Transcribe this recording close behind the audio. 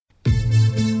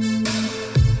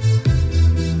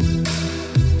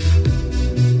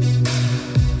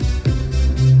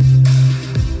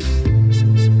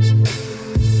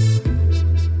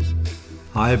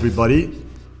Hi everybody,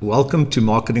 welcome to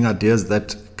Marketing Ideas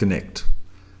That Connect.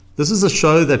 This is a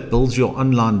show that builds your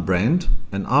online brand,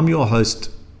 and I'm your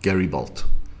host, Gary Bolt.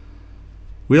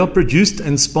 We are produced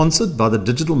and sponsored by the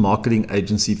digital marketing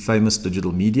agency Famous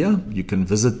Digital Media. You can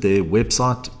visit their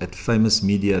website at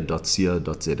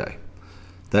famousmedia.co.za.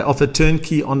 They offer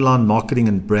turnkey online marketing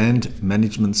and brand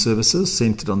management services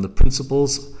centered on the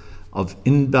principles of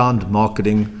inbound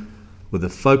marketing with a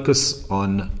focus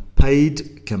on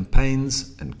paid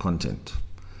campaigns and content.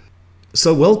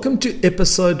 So welcome to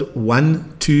episode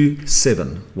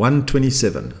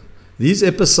 127. These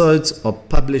episodes are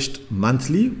published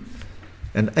monthly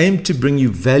and aim to bring you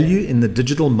value in the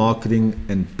digital marketing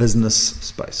and business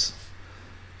space.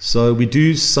 So we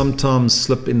do sometimes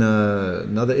slip in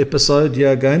another episode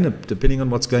here again, depending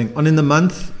on what's going on in the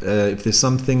month. If there's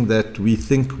something that we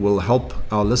think will help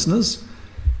our listeners,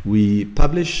 we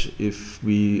publish. If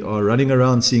we are running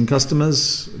around seeing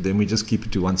customers, then we just keep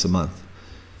it to once a month.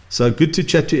 So good to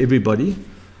chat to everybody.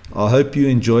 I hope you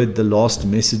enjoyed the last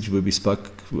message where we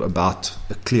spoke about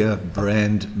a clear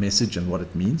brand message and what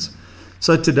it means.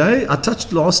 So today I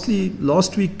touched last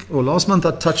month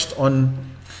I touched on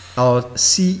our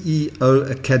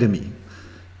CEO Academy.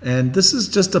 And this is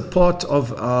just a part of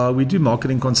we do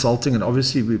marketing consulting, and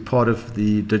obviously we're part of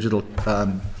the digital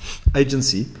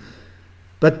agency.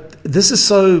 But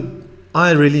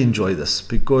I really enjoy this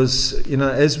because,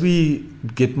 as we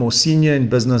get more senior in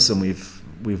business and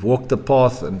we've walked the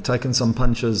path and taken some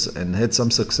punches and had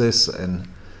some success and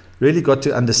really got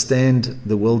to understand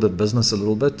the world of business a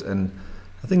little bit. And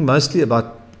I think mostly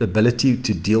about ability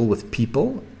to deal with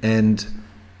people and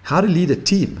how to lead a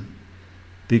team.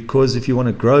 Because if you want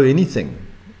to grow anything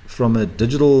from a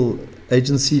digital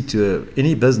agency to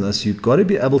any business, you've got to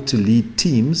be able to lead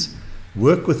teams,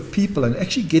 work with people, and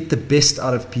actually get the best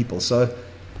out of people. So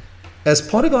as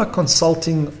part of our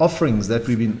consulting offerings that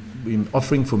we've been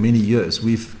offering for many years,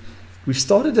 we've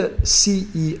started a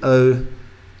CEO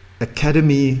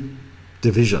Academy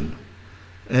division.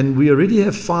 And we already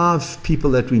have 5 people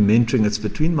that we're mentoring. It's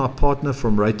between my partner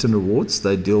from Rate&, Rewards.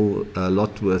 They deal a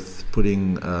lot with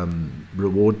putting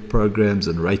reward programs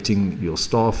and rating your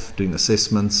staff, doing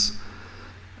assessments.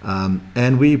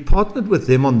 And we partnered with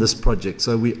them on this project.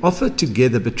 So we offer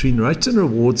together between Rate&,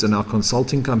 Rewards and our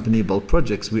consulting company, Bolt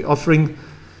Projects, we're offering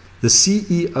the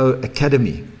CEO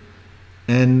Academy.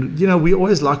 And, we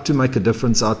always like to make a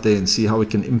difference out there and see how we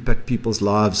can impact people's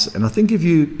lives. And I think if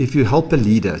you help a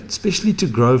leader, especially to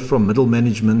grow from middle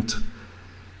management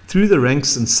through the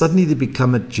ranks and suddenly they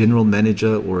become a general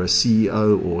manager or a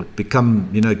CEO or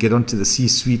become, get onto the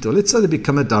C-suite, or let's say they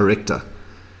become a director.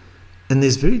 And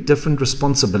there's very different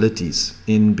responsibilities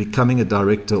in becoming a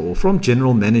director or from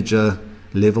general manager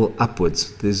level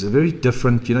upwards. There's a very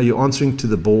different, you're answering to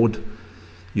the board.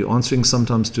 You're answering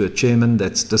sometimes to a chairman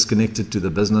that's disconnected to the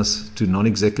business, to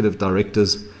non-executive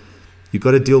directors. You've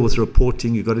got to deal with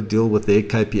reporting. You've got to deal with their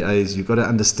KPIs. You've got to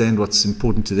understand what's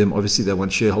important to them. Obviously, they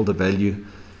want shareholder value.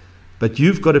 But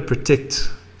you've got to protect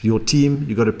your team.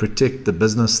 You've got to protect the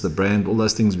business, the brand, all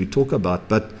those things we talk about.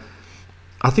 But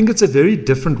I think it's a very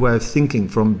different way of thinking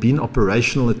from being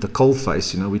operational at the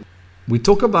coalface. We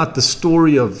talk about the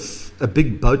story of a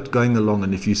big boat going along,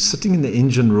 and if you're sitting in the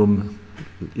engine room,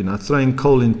 throwing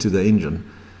coal into the engine,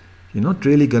 you're not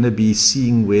really going to be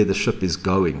seeing where the ship is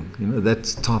going. That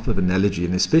type of analogy.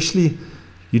 And especially,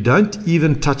 you don't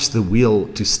even touch the wheel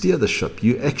to steer the ship.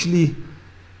 You actually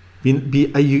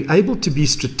are you able to be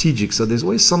strategic? So there's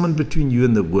always someone between you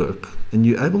and the work, and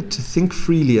you're able to think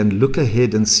freely and look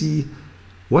ahead and see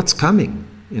what's coming.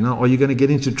 Are you going to get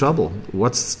into trouble?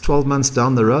 What's 12 months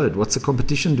down the road? What's the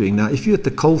competition doing? Now, if you're at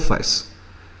the coalface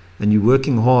and you're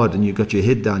working hard and you've got your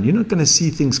head down, you're not going to see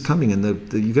things coming, and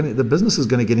the business is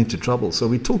going to get into trouble. So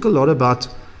we talk a lot about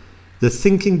the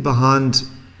thinking behind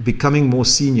becoming more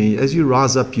senior. As you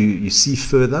rise up, you see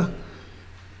further.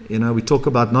 We talk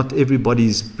about not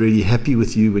everybody's really happy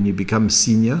with you when you become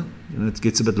senior. It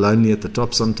gets a bit lonely at the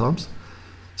top sometimes.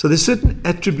 So there's certain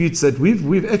attributes that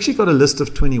we've actually got a list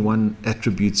of 21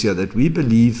 attributes here that we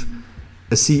believe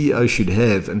a CEO should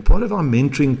have. And part of our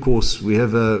mentoring course, we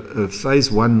have a phase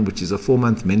 1, which is a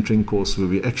 4-month mentoring course where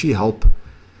we actually help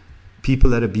people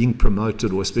that are being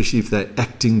promoted, or especially if they're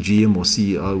acting GM or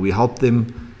CEO, we help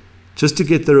them just to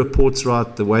get the reports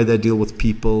right, the way they deal with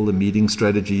people, the meeting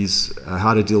strategies,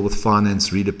 how to deal with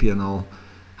finance, read a P&L,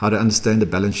 how to understand a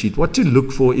balance sheet, what to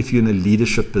look for if you're in a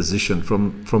leadership position,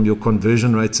 from your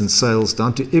conversion rates and sales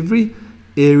down to every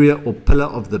area or pillar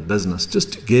of the business,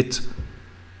 just to get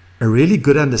a really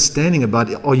good understanding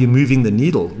about, are you moving the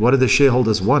needle? What do the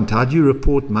shareholders want? How do you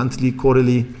report monthly,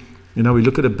 quarterly? We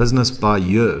look at a business by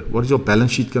year. What is your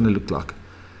balance sheet going to look like?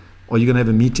 Are you going to have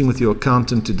a meeting with your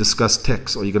accountant to discuss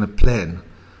tax? Are you going to plan?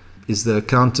 Is the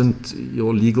accountant,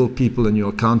 your legal people and your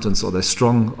accountants, are they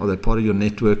strong? Are they part of your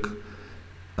network?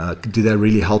 Do they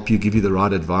really help you, give you the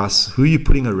right advice? Who are you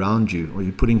putting around you? Are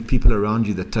you putting people around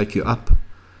you that take you up?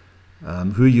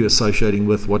 Who are you associating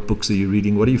with? What books are you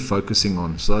reading? What are you focusing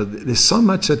on? So there's so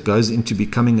much that goes into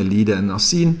becoming a leader. And I've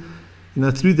seen,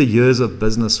 through the years of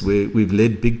business where we've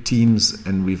led big teams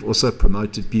and we've also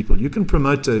promoted people. You can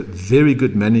promote a very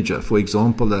good manager, for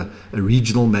example, a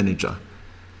regional manager,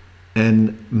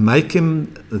 and make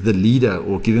him the leader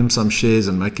or give him some shares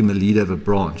and make him a leader of a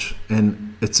branch. And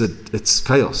it's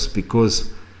chaos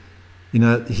because,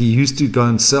 he used to go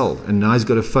and sell and now he's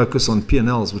got to focus on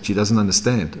P&Ls, which he doesn't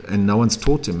understand, and no one's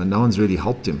taught him and no one's really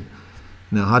helped him.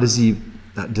 Now, how does he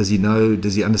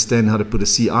understand how to put a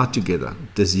CR together?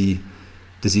 Does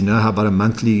he know how about a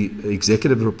monthly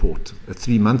executive report, a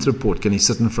 3-month report? Can he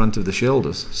sit in front of the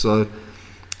shareholders? So,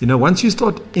 once you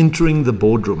start entering the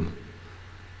boardroom,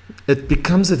 it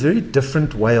becomes a very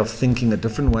different way of thinking, a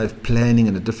different way of planning,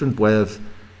 and a different way of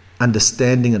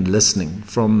understanding and listening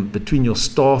from between your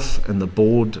staff and the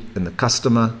board and the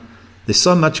customer. There's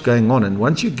so much going on, and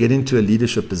once you get into a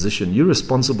leadership position, you're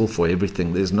responsible for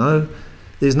everything. There's no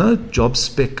job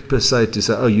spec per se to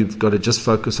say, oh, you've got to just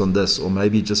focus on this or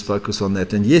maybe just focus on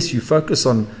that. And yes, you focus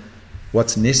on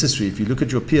what's necessary. If you look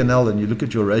at your P&L and you look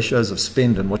at your ratios of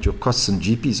spend and what your costs and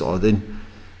GPs are, then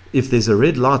if there's a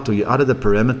red light or you're out of the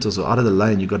parameters or out of the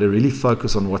lane, you've got to really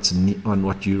focus on on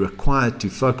what you require to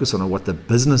focus on or what the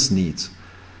business needs.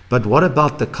 But what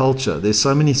about the culture? There's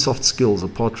so many soft skills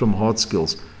apart from hard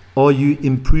skills. Are you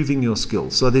improving your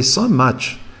skills? So there's so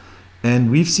much.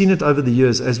 And we've seen it over the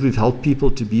years as we've helped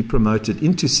people to be promoted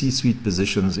into C-suite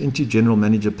positions, into general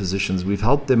manager positions. We've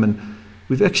helped them, and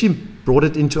we've actually brought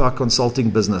it into our consulting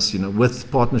business,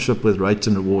 with partnership with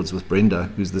Rayton Rewards, with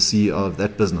Brenda, who's the CEO of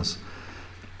that business.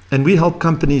 And we help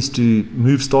companies to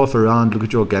move staff around, look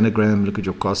at your organogram, look at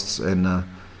your costs. And,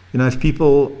 if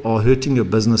people are hurting your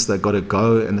business, they've got to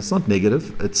go. And it's not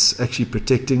negative. It's actually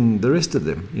protecting the rest of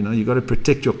them. You've got to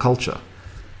protect your culture.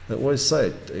 I always say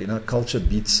it, culture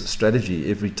beats strategy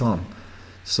every time.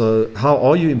 So how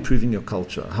are you improving your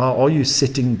culture? How are you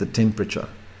setting the temperature?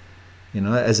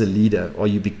 As a leader,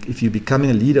 if you're becoming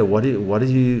a leader, what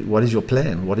is your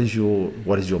plan? What is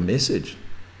your message?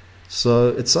 So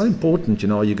it's so important,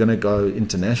 are you going to go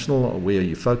international, or where are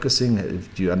you focusing?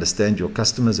 Do you understand your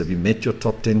customers? Have you met your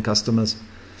top 10 customers?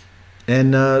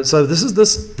 And so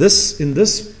in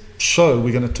this show,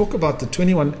 we're going to talk about the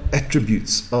 21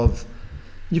 attributes of,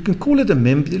 you can call it a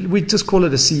member, we just call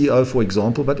it a CEO, for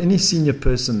example, but any senior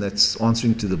person that's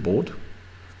answering to the board,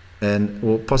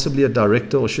 or possibly a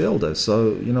director or shareholder.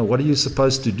 So, what are you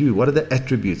supposed to do? What are the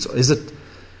attributes?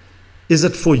 Is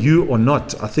it for you or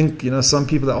not? I think, some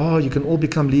people are, you can all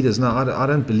become leaders. No, I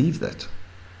don't believe that.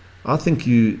 I think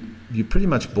you're pretty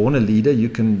much born a leader. You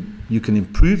can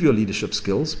improve your leadership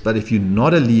skills, but if you're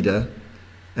not a leader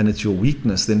and it's your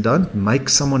weakness, then don't make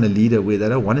someone a leader where they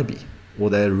don't want to be, or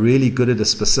they're really good at a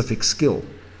specific skill,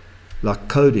 like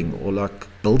coding or like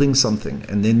building something,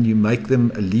 and then you make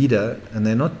them a leader and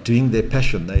they're not doing their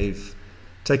passion.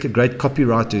 Take a great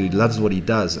copywriter who loves what he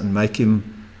does and make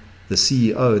him the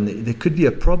CEO, and there could be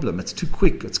a problem. It's too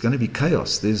quick. It's going to be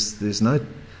chaos. There's no,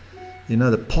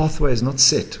 the pathway is not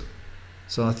set.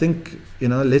 So I think,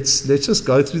 let's just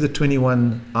go through the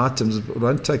 21 items. It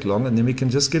won't take long, and then we can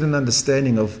just get an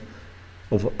understanding of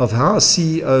how a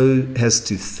CEO has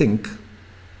to think.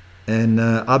 And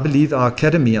I believe our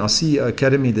academy, our CEO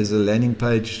Academy, there's a landing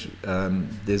page,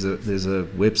 there's a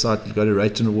website. You go to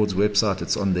Rayton Rewards website,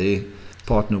 it's on there.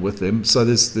 Partner with them. So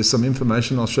there's some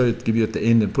information I'll give you at the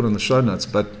end and put on the show notes.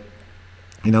 But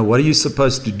what are you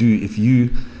supposed to do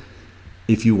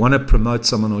if you want to promote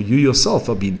someone, or you yourself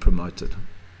are being promoted?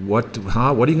 What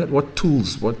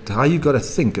tools? How you got to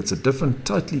think? It's a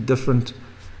totally different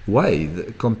way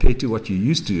compared to what you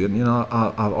used to. And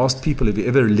I've asked people, have you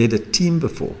ever led a team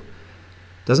before?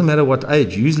 Doesn't matter what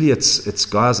age. Usually it's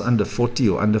guys under 40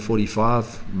 or under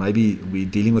 45. Maybe we're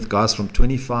dealing with guys from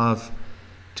 25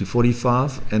 to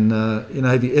 45, and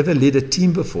have you ever led a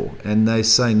team before? And they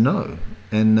say no.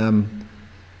 And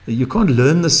you can't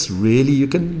learn this really. You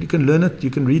can learn it. You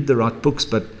can read the right books,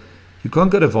 but you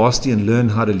can't go to varsity and learn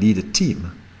how to lead a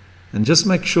team. And just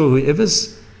make sure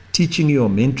whoever's teaching you or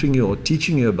mentoring you or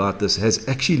teaching you about this has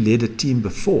actually led a team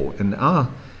before. And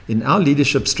in our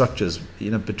leadership structures,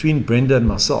 between Brenda and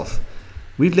myself,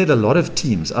 we've led a lot of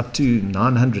teams, up to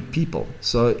 900 people.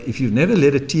 So if you've never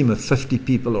led a team of 50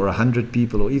 people or 100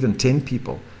 people or even 10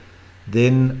 people,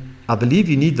 then I believe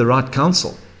you need the right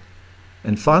counsel.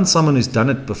 And find someone who's done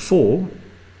it before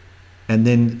and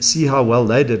then see how well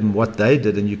they did and what they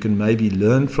did, and you can maybe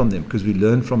learn from them, because we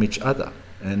learn from each other.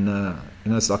 And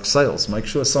it's like sales. Make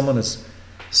sure someone has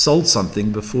sold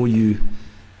something before you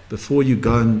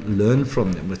go and learn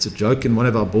from them. It's a joke in one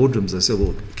of our boardrooms. They say,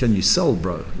 well, can you sell,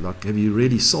 bro? Like, have you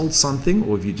really sold something,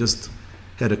 or have you just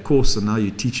had a course and now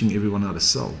you're teaching everyone how to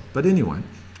sell? But anyway,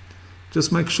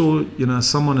 just make sure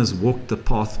someone has walked the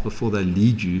path before they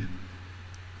lead you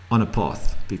on a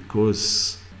path,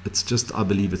 because I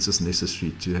believe it's just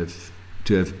necessary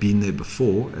to have been there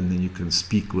before, and then you can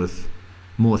speak with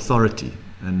more authority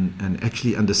and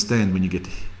actually understand when you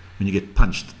get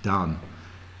punched down,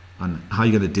 on how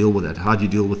you're going to deal with that. How do you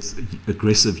deal with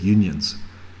aggressive unions?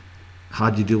 How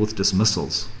do you deal with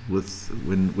dismissals?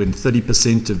 When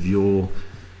 30% of your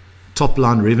top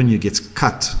line revenue gets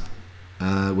cut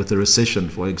with a recession,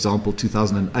 for example,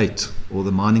 2008, or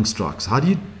the mining strikes. How do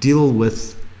you deal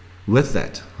with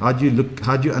that? How do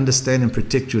you understand and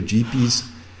protect your GPs,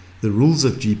 the rules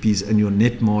of GPs, and your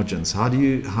net margins? How do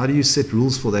you set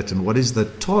rules for that, and what is the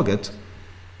target?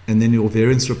 And then your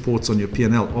variance reports on your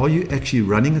P&L. Are you actually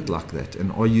running it like that?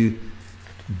 And are you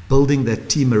building that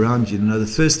team around you? The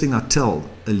first thing I tell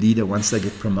a leader once they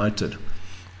get promoted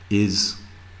is,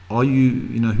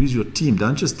 who's your team?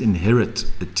 Don't just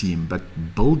inherit a team, but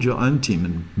build your own team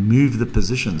and move the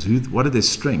positions. What are their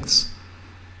strengths?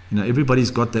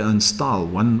 Everybody's got their own style.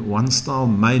 One style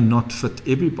may not fit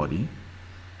everybody.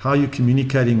 How are you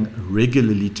communicating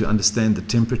regularly to understand the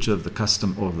temperature of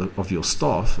the of your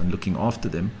staff and looking after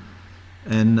them?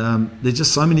 And there's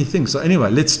just so many things. So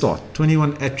anyway, let's start.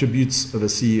 21 attributes of a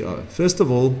CEO. First of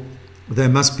all, they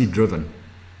must be driven.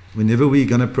 Whenever we're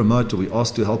going to promote or we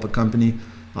ask to help a company,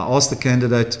 I ask the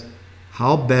candidate,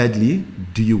 how badly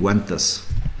do you want this?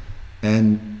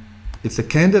 And if the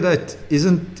candidate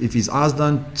if his eyes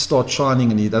don't start shining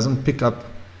and he doesn't pick up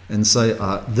and say,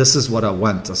 this is what I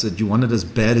want. I said, you want it as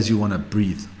bad as you want to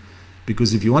breathe.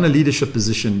 Because if you want a leadership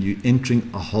position, you're entering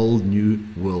a whole new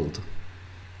world.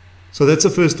 So that's the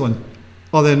first one.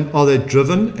 Are they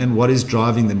driven, and what is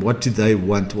driving them? What do they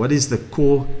want? What is the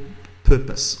core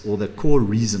purpose or the core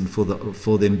reason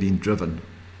for them being driven?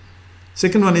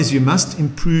 Second one is, you must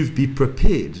be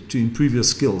prepared to improve your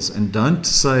skills, and don't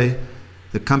say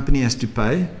the company has to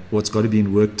pay or it's got to be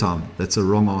in work time. That's a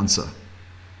wrong answer.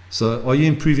 So are you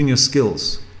improving your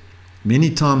skills? Many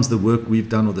times the work we've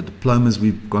done, or the diplomas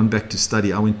we've gone back to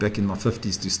study, I went back in my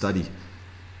 50s to study,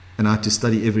 and I had to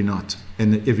study every night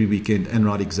and every weekend and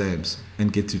write exams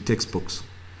and get through textbooks.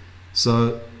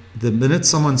 So the minute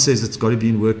someone says it's got to be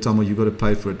in work time or you've got to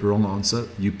pay for it, wrong answer.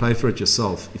 You pay for it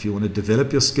yourself. If you want to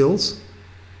develop your skills,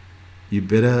 you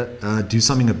better do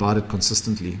something about it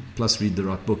consistently, plus read the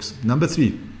right books. Number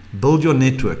 3, build your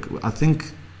network. I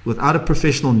think without a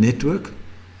professional network,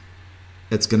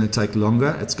 it's going to take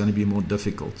longer, it's going to be more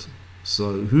difficult.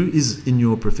 So who is in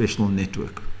your professional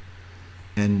network?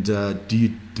 And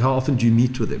how often do you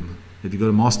meet with them? Have you got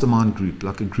a mastermind group,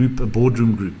 like a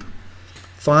boardroom group?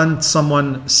 Find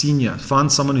someone senior,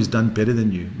 find someone who's done better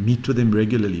than you, meet with them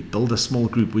regularly, build a small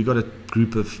group. We got a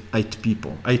group of 8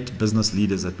 people, 8 business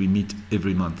leaders that we meet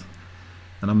every month.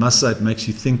 And I must say, it makes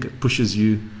you think, it pushes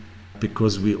you,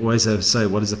 because we always have to say,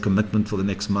 what is the commitment for the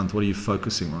next month? What are you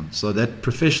focusing on? So that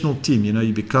professional team,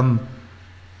 you become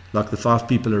like the 5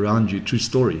 people around you. True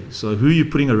story. So who are you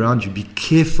putting around you? Be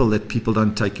careful that people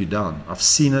don't take you down. I've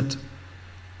seen it.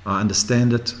 I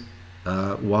understand it.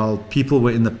 While people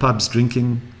were in the pubs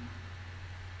drinking,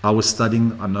 I was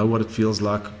studying. I know what it feels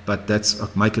like, but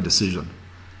make a decision.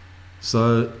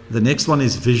 So the next one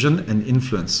is vision and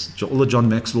influence. All the John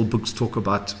Maxwell books talk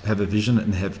about have a vision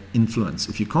and have influence.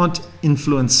 If you can't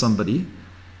influence somebody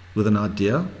with an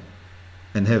idea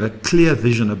and have a clear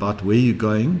vision about where you're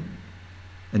going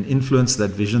and influence that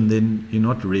vision, then you're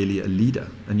not really a leader.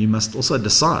 And you must also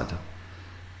decide.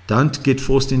 Don't get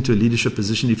forced into a leadership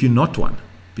position if you're not one,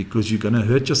 because you're going to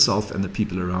hurt yourself and the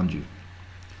people around you.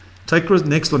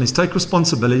 Next one is take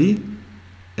responsibility.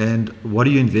 And what are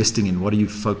you investing in? What are you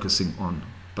focusing on?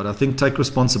 But I think take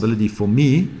responsibility for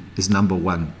me is number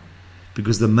 1.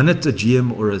 Because the minute a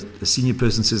GM or a senior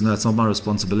person says, no, it's not my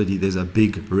responsibility, there's a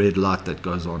big red light that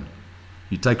goes on.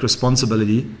 You take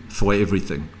responsibility for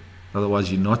everything.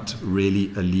 Otherwise, you're not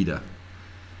really a leader.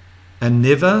 And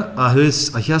never, I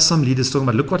hear some leaders talking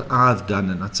about, look what I've done.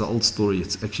 And that's an old story.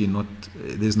 It's actually not,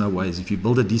 there's no ways. If you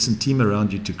build a decent team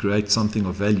around you to create something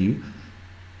of value,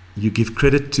 you give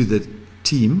credit to the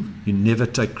team, you never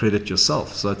take credit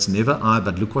yourself. So it's never I,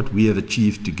 but look what we have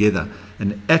achieved together.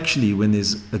 And actually, when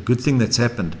there's a good thing that's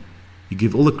happened, you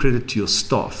give all the credit to your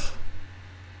staff.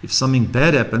 If something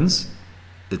bad happens,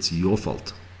 it's your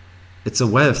fault. It's a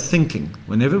way of thinking.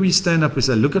 Whenever we stand up, we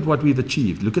say, look at what we've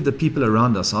achieved. Look at the people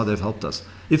around us, how they've helped us.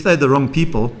 If they're the wrong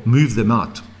people, move them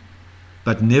out.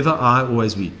 But never I,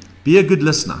 always we. Be a good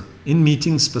listener. In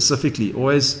meetings specifically,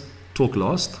 always talk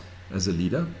last as a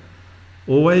leader.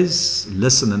 Always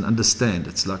listen and understand.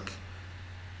 It's like,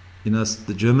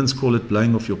 the Germans call it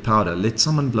blowing off your powder. Let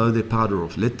someone blow their powder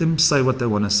off. Let them say what they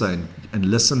want to say and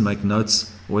listen, make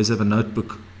notes. Always have a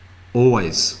notebook,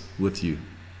 always with you.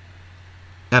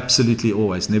 Absolutely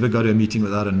always. Never go to a meeting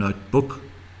without a notebook.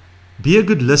 Be a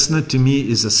good listener, to me,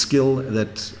 is a skill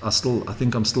that I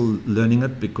think I'm still learning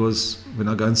it, because when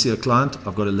I go and see a client,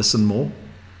 I've got to listen more.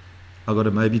 I've got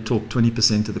to maybe talk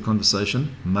 20% of the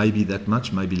conversation, maybe that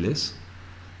much, maybe less.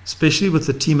 Especially with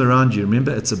the team around you.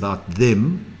 Remember, it's about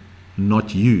them,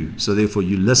 not you. So therefore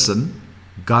you listen,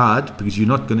 guide, because you're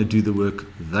not going to do the work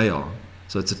they are.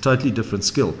 So it's a totally different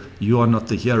skill. You are not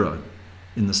the hero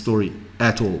in the story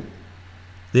at all.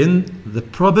 Then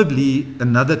probably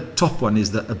another top one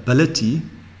is the ability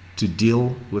to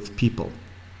deal with people.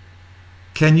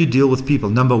 Can you deal with people?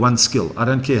 Number one skill. I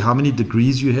don't care how many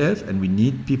degrees you have, and we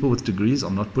need people with degrees.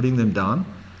 I'm not putting them down.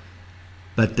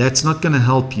 But that's not going to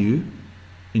help you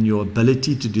in your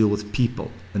ability to deal with people.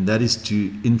 And that is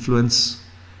to influence,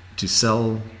 to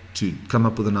sell, to come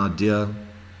up with an idea,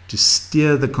 to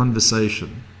steer the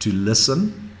conversation, to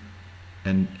listen,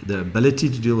 and the ability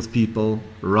to deal with people,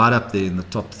 right up there in the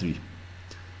top 3.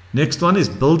 Next one is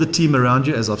build a team around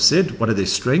you. As I've said, what are their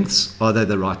strengths? Are they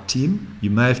the right team?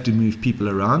 You may have to move people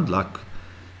around, like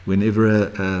whenever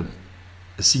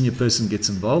a senior person gets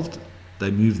involved,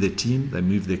 they move their team, they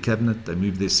move their cabinet, they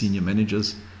move their senior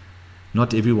managers.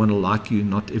 Not everyone will like you,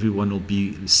 not everyone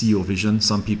will see your vision.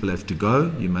 Some people have to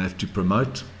go, you may have to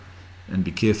promote, and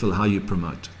be careful how you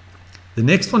promote. The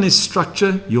next one is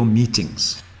structure your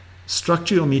meetings.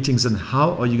 Structure your meetings, and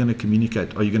how are you going to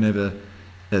communicate? Are you going to have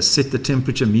a set the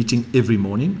temperature meeting every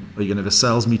morning? Are you going to have a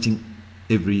sales meeting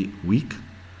every week?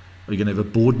 Are you going to have a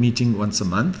board meeting once a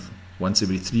month, once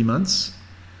every 3 months?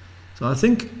 So I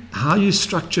think how you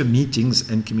structure meetings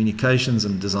and communications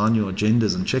and design your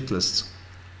agendas and checklists,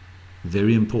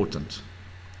 very important.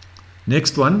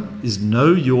 Next one is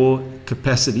know your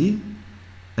capacity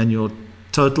and your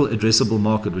total addressable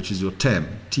market, which is your TAM,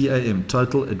 T-A-M,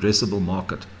 total addressable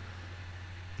market.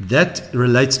 That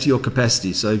relates to your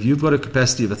capacity. So if you've got a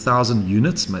capacity of 1,000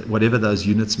 units, whatever those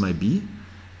units may be,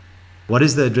 what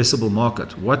is the addressable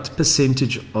market? What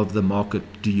percentage of the market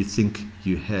do you think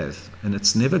you have? And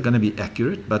it's never going to be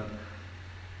accurate, but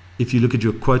if you look at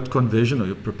your quote conversion or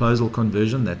your proposal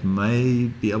conversion, that may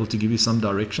be able to give you some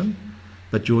direction.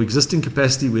 But your existing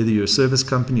capacity, whether you're a service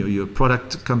company or you're a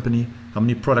product company, how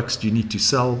many products do you need to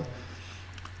sell?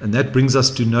 And that brings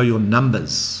us to know your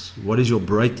numbers. What is your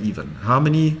break even? How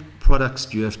many products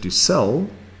do you have to sell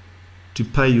to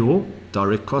pay your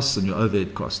direct costs and your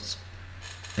overhead costs?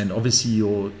 And obviously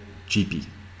your GP.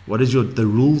 What is the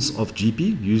rules of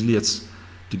GP? Usually it's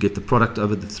to get the product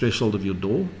over the threshold of your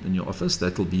door in your office.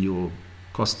 That will be your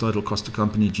total cost to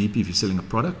company GP if you're selling a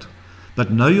product.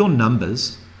 But know your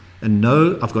numbers and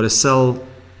know I've got to sell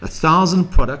 1,000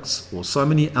 products or so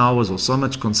many hours or so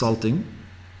much consulting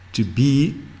to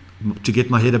get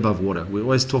my head above water. We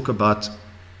always talk about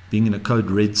being in a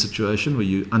code red situation where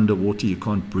you're underwater, you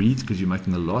can't breathe because you're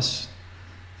making a loss.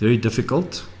 Very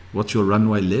difficult. What's your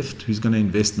runway left? Who's going to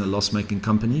invest in a loss-making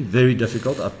company? Very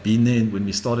difficult. I've been there when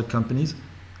we started companies.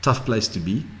 Tough place to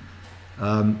be.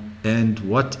 And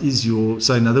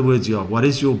so in other words, what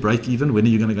is your break even? When are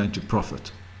you going to go into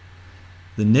profit?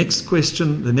 The next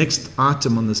question, the next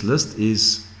item on this list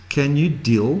is, can you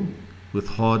deal with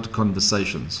hard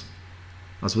conversations?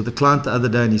 I was with a client the other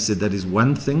day and he said that is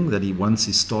one thing that he wants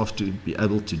his staff to be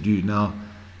able to do. Now,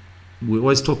 we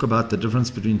always talk about the difference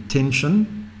between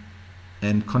tension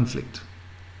and conflict.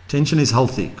 Tension is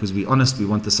healthy because we're honest, we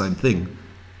want the same thing.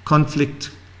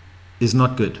 Conflict is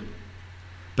not good.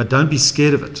 But don't be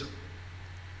scared of it.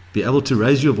 Be able to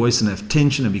raise your voice and have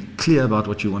tension and be clear about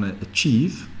what you want to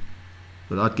achieve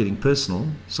without getting personal.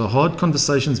 So hard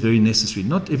conversation is very necessary.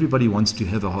 Not everybody wants to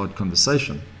have a hard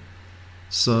conversation.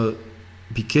 So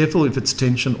be careful if it's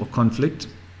tension or conflict,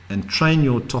 and train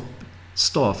your top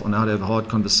staff on how to have a hard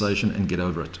conversation and get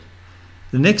over it.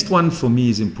 The next one for me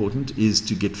is important, is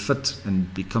to get fit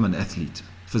and become an athlete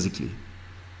physically.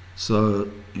 So,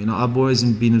 I've always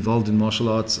been involved in martial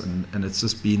arts and it's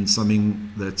just been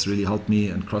something that's really helped me,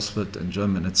 and CrossFit and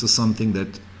gym, and it's just something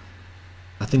that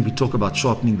I think we talk about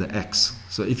sharpening the axe.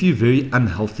 So if you're very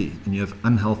unhealthy and you have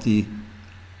an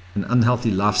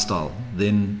unhealthy lifestyle,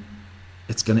 then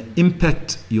it's going to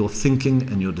impact your thinking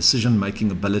and your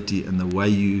decision-making ability and the way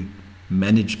you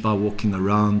manage by walking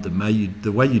around,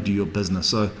 the way you do your business.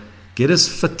 So Get as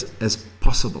fit as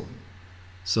possible.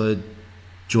 So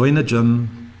join a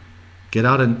gym, get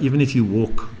out, and even if you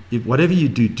walk, whatever you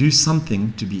do, do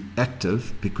something to be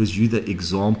active, because you're the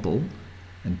example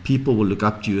and people will look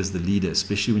up to you as the leader,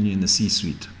 especially when you're in the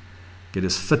C-suite. Get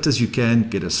as fit as you can,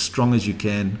 get as strong as you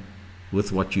can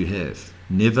with what you have.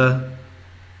 Never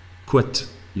quit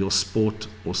your sport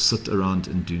or sit around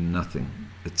and do nothing.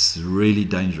 It's really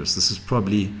dangerous. This is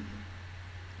probably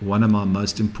one of my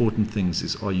most important things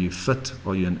is, are you fit?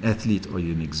 Are you an athlete? Are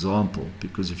you an example?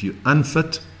 Because if you're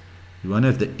unfit, you won't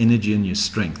have the energy and your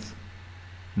strength.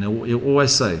 Now, you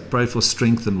always say, pray for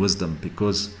strength and wisdom,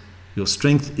 because your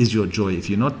strength is your joy. If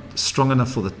you're not strong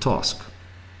enough for the task,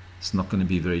 it's not going to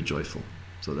be very joyful.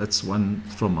 So that's one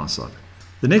from my side.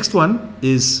 The next one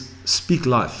is speak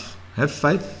life. Have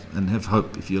faith and have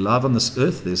hope. If you're alive on this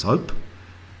earth, there's hope.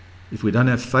 If we don't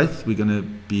have faith, we're going to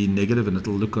be negative, and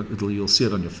you'll see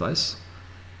it on your face.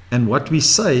 And what we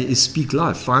say is speak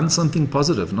life. Find something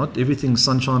positive. Not everything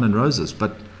sunshine and roses,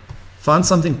 but find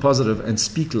something positive and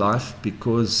speak life,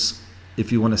 because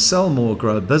if you want to sell more,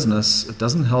 grow a business, it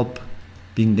doesn't help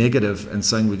being negative and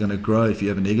saying we're going to grow if you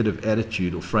have a negative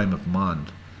attitude or frame of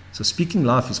mind. So speaking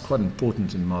life is quite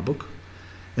important in my book.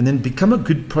 And then become a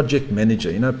good project manager.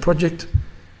 You know, a project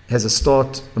has a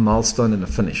start, a milestone, and a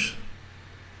finish.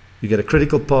 You get a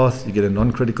critical path, you get a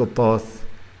non-critical path.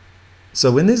 So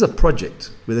when there's a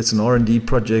project, whether it's an R&D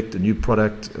project, a new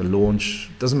product, a launch,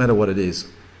 doesn't matter what it is,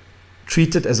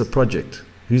 treat it as a project.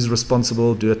 Who's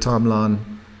responsible? Do a timeline.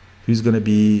 Who's going to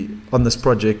be on this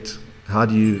project? How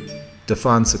do you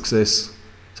define success?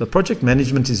 So project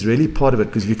management is really part of it,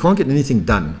 because if you can't get anything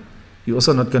done, you're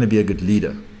also not going to be a good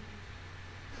leader.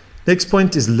 Next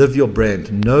point is live your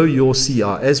brand. Know your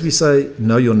CR. As we say,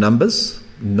 know your numbers,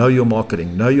 know your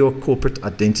marketing, know your corporate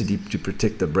identity to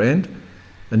protect the brand,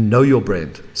 and know your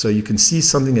brand so you can see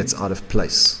something that's out of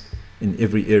place in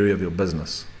every area of your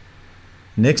business.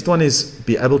 Next one is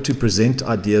be able to present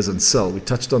ideas and sell. We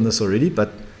touched on this already,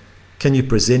 but can you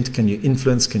present, can you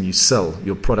influence, can you sell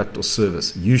your product or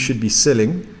service? You should be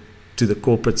selling to the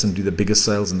corporates and do the biggest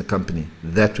sales in the company.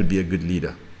 That would be a good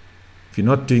leader. If you're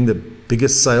not doing the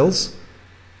biggest sales,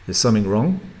 there's something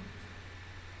wrong.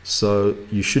 So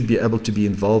you should be able to be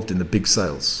involved in the big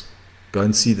sales. Go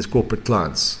and see the corporate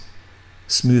clients.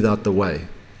 Smooth out the way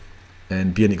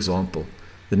and be an example.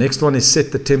 The next one is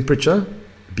set the temperature.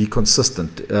 Be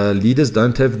consistent. Leaders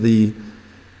don't have we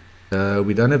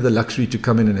don't have the luxury to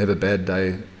come in and have a bad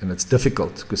day, and it's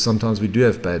difficult because sometimes we do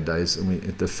have bad days,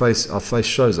 and our face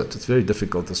shows it. It's very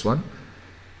difficult, this one.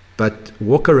 But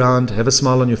walk around, have a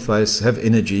smile on your face, have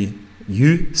energy.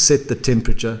 You set the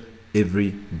temperature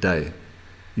every day.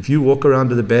 If you walk around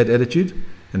with a bad attitude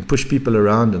and push people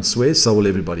around and swear, so will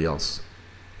everybody else.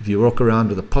 If you walk around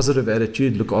with a positive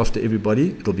attitude, look after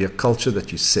everybody, it'll be a culture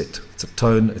that you set. It's a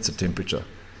tone, it's a temperature.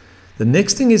 The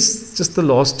next thing is just the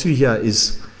last two here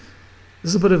is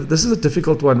this is a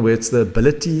difficult one, where it's the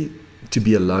ability to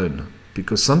be alone,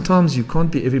 because sometimes you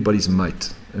can't be everybody's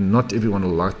mate and not everyone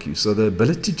will like you. So the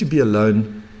ability to be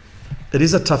alone, it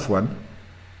is a tough one,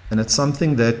 and it's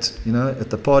something that,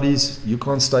 at the parties you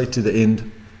can't stay to the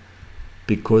end,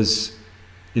 because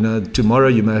tomorrow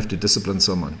you may have to discipline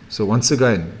someone. So once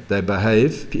again,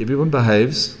 everyone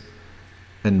behaves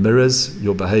and mirrors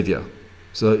your behavior.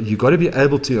 So you've got to be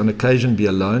able to, on occasion, be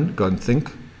alone, go and think,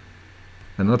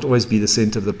 and not always be the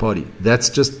center of the party. That's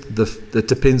just that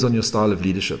depends on your style of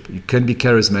leadership. You can be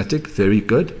charismatic, very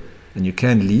good, and you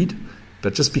can lead,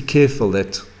 but just be careful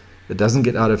that it doesn't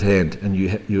get out of hand and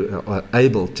you are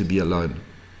able to be alone,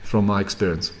 from my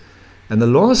experience. And the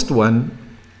last one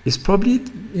is probably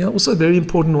also a very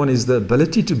important one, is the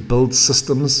ability to build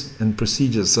systems and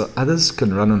procedures so others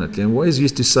can run on it. And we always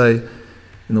used to say,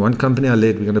 in the one company I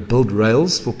led, we're going to build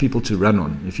rails for people to run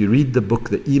on. If you read the book,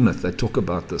 The E-Myth, they talk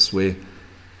about this, where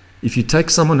if you take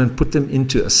someone and put them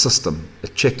into a system, a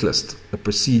checklist, a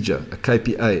procedure, a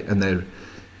KPI, and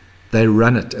they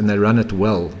run it, and they run it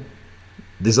well,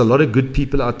 there's a lot of good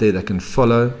people out there that can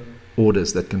follow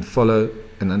orders, that can follow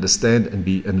and understand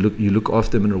you look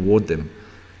after them and reward them.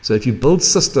 So if you build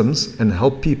systems and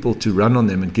help people to run on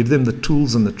them and give them the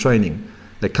tools and the training,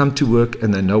 they come to work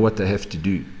and they know what they have to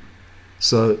do.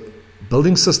 So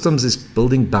building systems is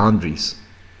building boundaries.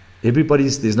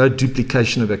 There's no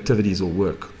duplication of activities or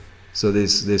work. So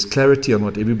there's clarity on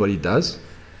what everybody does,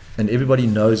 and everybody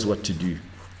knows what to do.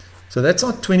 So that's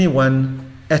our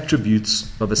 21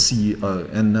 attributes of a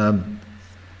CEO. And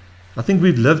I think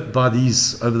we've lived by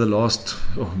these over the last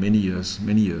many years,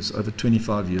 over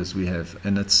 25 years we have.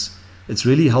 And it's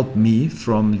really helped me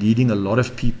from leading a lot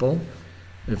of people.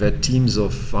 We've had teams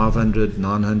of 500,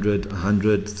 900,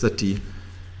 130,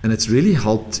 and it's really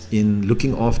helped in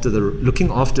looking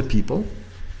after people,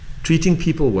 treating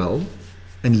people well,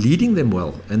 and leading them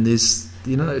well. And there's,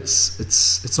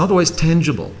 it's not always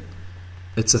tangible.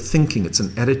 It's a thinking, it's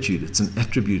an attitude, it's an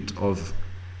attribute of,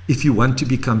 if you want to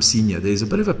become senior, there's a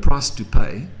bit of a price to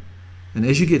pay. And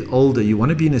as you get older, you want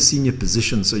to be in a senior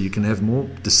position so you can have more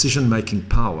decision-making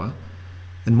power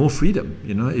and more freedom.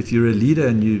 If you're a leader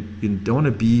and you don't want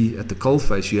to be at the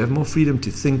coalface, you have more freedom to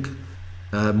think,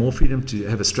 more freedom to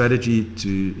have a strategy,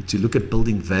 to look at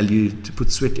building value, to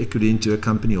put sweat equity into a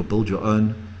company or build your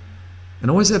own. And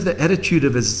always have the attitude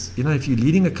of, if you're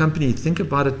leading a company, think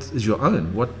about it as your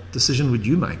own. What decision would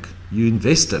you make? You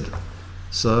invested.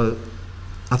 So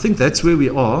I think that's where we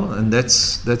are, and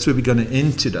that's where we're going to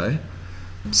end today.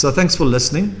 So thanks for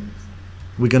listening.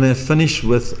 We're going to finish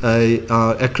with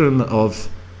our acronym of,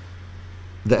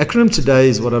 the acronym today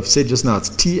is what I've said just now. It's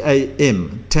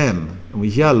TAM, TAM. And we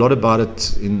hear a lot about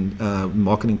it in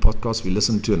marketing podcasts we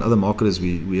listen to, and other marketers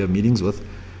we have meetings with.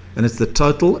 And it's the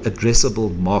total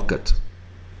addressable market.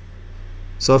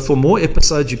 So for more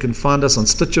episodes, you can find us on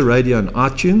Stitcher Radio and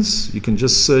iTunes. You can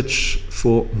just search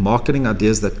for Marketing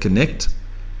Ideas That Connect.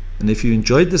 And if you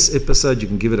enjoyed this episode, you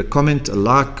can give it a comment, a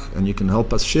like, and you can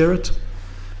help us share it.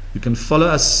 You can follow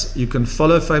us. You can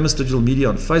follow Famous Digital Media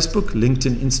on Facebook,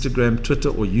 LinkedIn, Instagram, Twitter,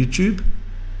 or YouTube.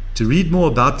 To read more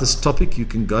about this topic, you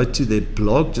can go to their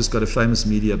blog. Just go to Famous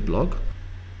Media blog.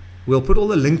 We'll put all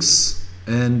the links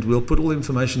and we'll put all the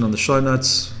information on the show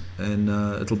notes, and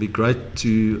it'll be great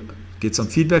to get some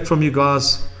feedback from you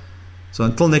guys. So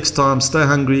until next time, stay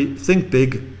hungry, think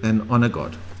big, and honor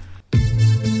God.